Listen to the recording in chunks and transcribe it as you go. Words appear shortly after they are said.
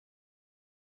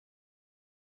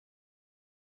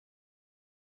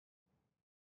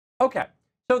Okay,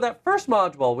 so that first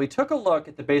module, we took a look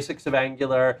at the basics of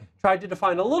Angular, tried to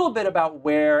define a little bit about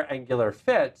where Angular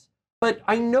fits, but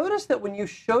I noticed that when you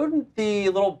showed the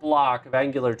little block of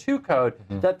Angular 2 code,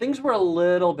 that things were a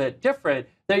little bit different,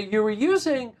 that you were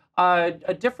using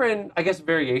a different, I guess,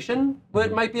 variation,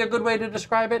 what might be a good way to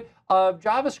describe it, of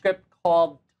JavaScript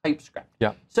called TypeScript.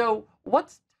 Yeah. So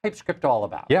what's TypeScript all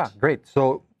about? Yeah, great.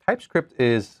 So TypeScript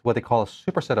is what they call a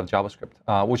superset of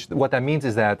JavaScript, which what that means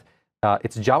is that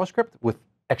it's JavaScript with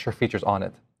extra features on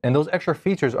it. And those extra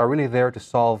features are really there to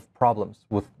solve problems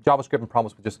with JavaScript and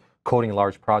problems with just coding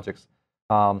large projects.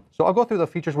 So I'll go through the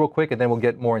features real quick, and then we'll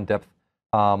get more in depth.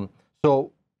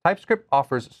 So TypeScript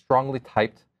offers strongly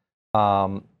typed,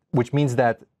 which means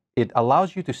that it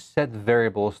allows you to set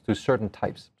variables to certain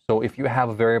types. So if you have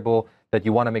a variable that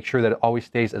you want to make sure that it always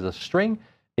stays as a string,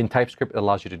 in TypeScript, it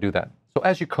allows you to do that. So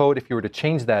as you code, if you were to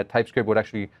change that, TypeScript would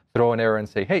actually throw an error and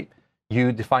say, hey,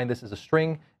 you defined this as a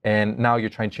string, and now you're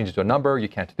trying to change it to a number. You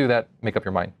can't do that. Make up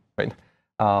your mind, right?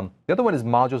 The other one is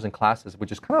modules and classes,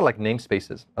 which is kind of like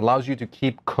namespaces. It allows you to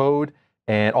keep code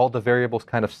and all the variables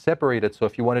kind of separated. So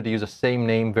if you wanted to use the same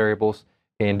name variables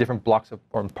in different blocks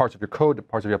or parts of your code,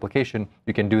 parts of your application,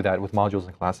 you can do that with modules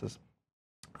and classes.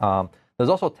 There's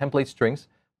also template strings,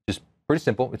 which is pretty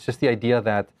simple. It's just the idea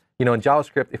that, in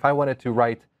JavaScript, if I wanted to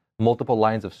write multiple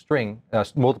lines of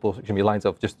lines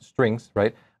of just strings,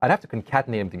 right? I'd have to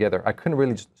concatenate them together. I couldn't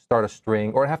really just start a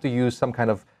string, or I'd have to use some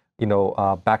kind of, \n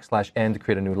to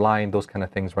create a new line, those kind of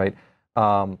things, right?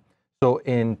 So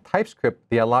in TypeScript,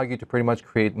 they allow you to pretty much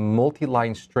create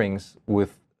multi-line strings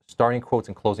with starting quotes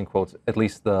and closing quotes, at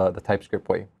least the TypeScript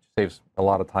way, which saves a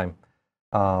lot of time.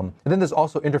 And then there's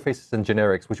also interfaces and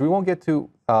generics, which we won't get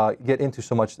into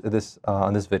so much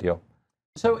on this video.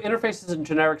 So interfaces and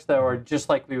generics, though, are just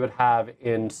like we would have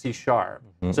in C#. So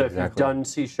if you've done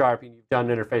C# and you've done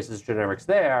interfaces, generics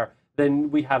there,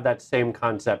 then we have that same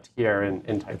concept here in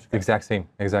TypeScript. Exact same,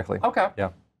 exactly. Okay. Yeah,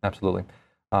 absolutely.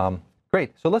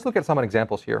 Great. So let's look at some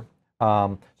examples here.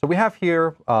 So we have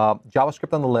here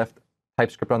JavaScript on the left,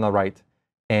 TypeScript on the right,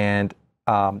 and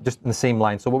just in the same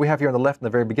line. So what we have here on the left in the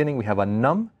very beginning, we have a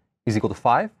num is equal to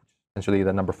 5, essentially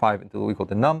the number 5 equal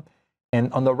to num.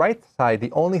 And on the right side,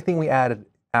 the only thing we added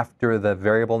after the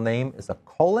variable name is a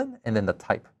colon and then the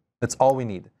type. That's all we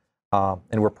need.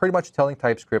 And we're pretty much telling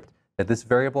TypeScript that this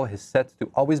variable is set to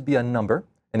always be a number.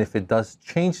 And if it does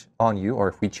change on you, or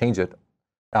if we change it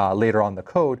later on in the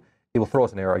code, it will throw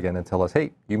us an error again and tell us,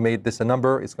 hey, you made this a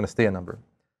number, it's going to stay a number.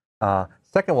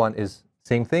 Second one is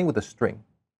same thing with a string.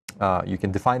 You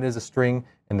can define it as a string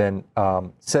and then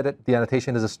set it, the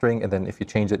annotation as a string, and then if you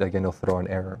change it again, it'll throw an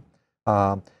error.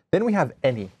 Then we have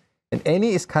any. And any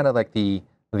is kind of like the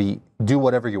do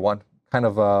whatever you want kind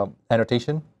of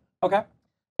annotation. Okay.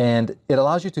 And it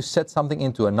allows you to set something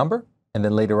into a number, and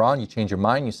then later on you change your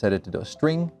mind, you set it to a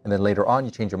string, and then later on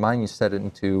you change your mind, you set it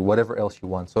into whatever else you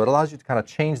want. So it allows you to kind of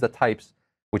change the types,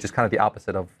 which is kind of the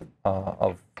opposite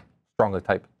of strongly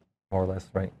type, more or less,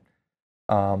 right?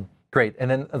 Great. And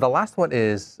then the last one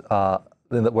is,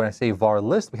 when I say var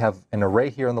list, we have an array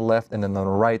here on the left, and then on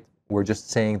the right, we're just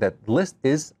saying that list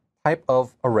is type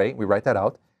of array. We write that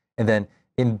out. And then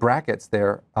in brackets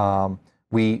there,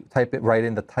 we type it right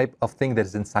in the type of thing that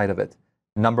is inside of it.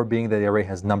 Number being that the array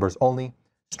has numbers only,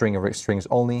 string array strings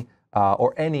only,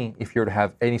 or any if you're to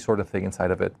have any sort of thing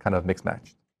inside of it, kind of mixed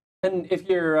matched. And if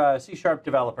you're a C#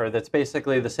 developer, that's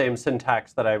basically the same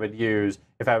syntax that I would use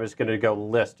if I was going to go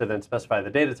list and then specify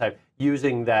the data type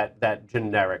using that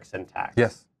generic syntax.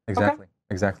 Yes, exactly,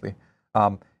 exactly.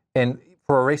 And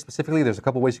for array specifically, there's a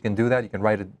couple ways you can do that. You can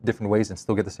write it different ways and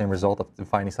still get the same result of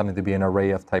defining something to be an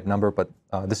array of type number, but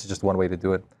this is just one way to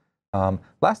do it.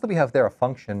 Lastly, we have there a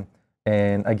function,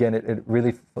 and again, it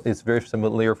really is very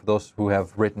familiar for those who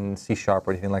have written C# or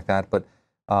anything like that, but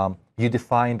you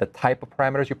define the type of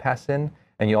parameters you pass in,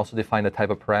 and you also define the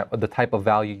type of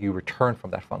value you return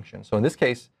from that function. So in this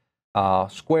case,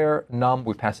 square num,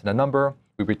 we pass in a number,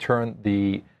 we return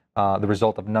the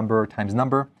result of number times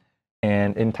number.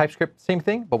 And in TypeScript, same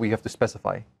thing, but we have to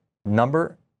specify.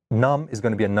 Num is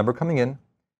going to be a number coming in,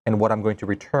 and what I'm going to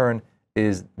return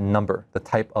is number, the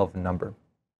type of number.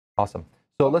 Awesome.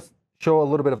 So let's show a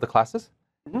little bit of the classes.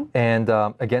 And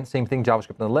again, same thing,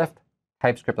 JavaScript on the left,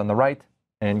 TypeScript on the right.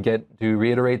 And to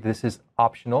reiterate, this is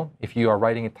optional. If you are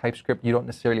writing in TypeScript, you don't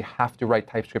necessarily have to write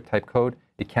TypeScript type code.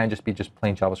 It can just be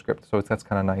plain JavaScript. So that's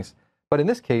kind of nice. But in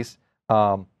this case,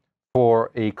 for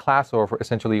a class or for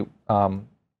essentially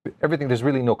everything, there's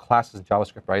really no classes in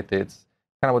JavaScript, right? It's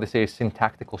kind of what they say is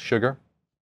syntactical sugar,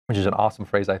 which is an awesome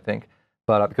phrase, I think.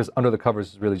 But because under the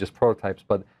covers is really just prototypes.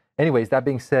 But anyways, that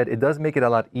being said, it does make it a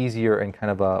lot easier and kind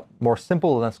of a more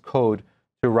simple less code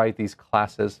to write these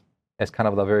classes. as kind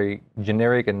of the very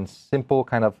generic and simple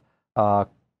kind of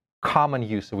common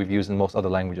use that we've used in most other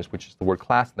languages, which is the word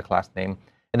class and the class name.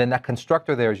 And then that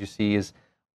constructor there, as you see, is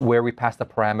where we pass the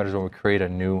parameters when we create a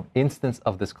new instance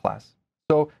of this class.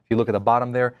 So if you look at the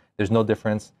bottom there, there's no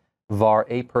difference. Var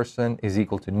a person is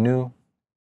equal to new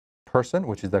person,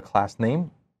 which is the class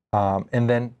name, and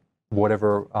then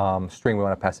whatever string we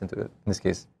want to pass into it. In this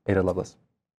case, Ada Lovelace.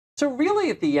 So really,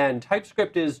 at the end,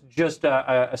 TypeScript is just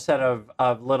a set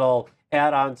of little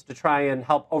add-ons to try and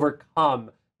help overcome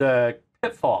the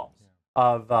pitfalls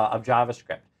of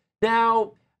JavaScript.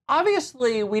 Now,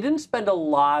 obviously, we didn't spend a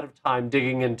lot of time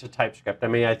digging into TypeScript. I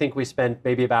mean, I think we spent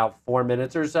maybe about 4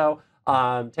 minutes or so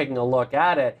taking a look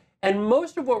at it. And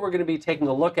most of what we're going to be taking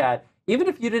a look at, even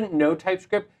if you didn't know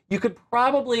TypeScript, you could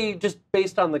probably, just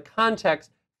based on the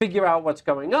context, figure out what's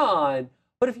going on.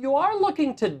 But if you are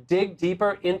looking to dig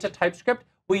deeper into TypeScript,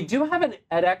 we do have an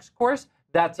edX course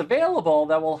that's available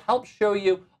that will help show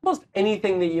you almost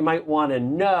anything that you might want to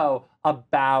know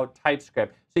about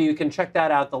TypeScript. So you can check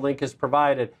that out. The link is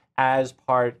provided as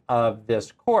part of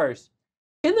this course.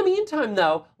 In the meantime,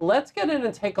 though, let's get in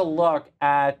and take a look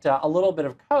at a little bit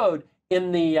of code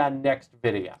in the next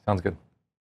video. Sounds good.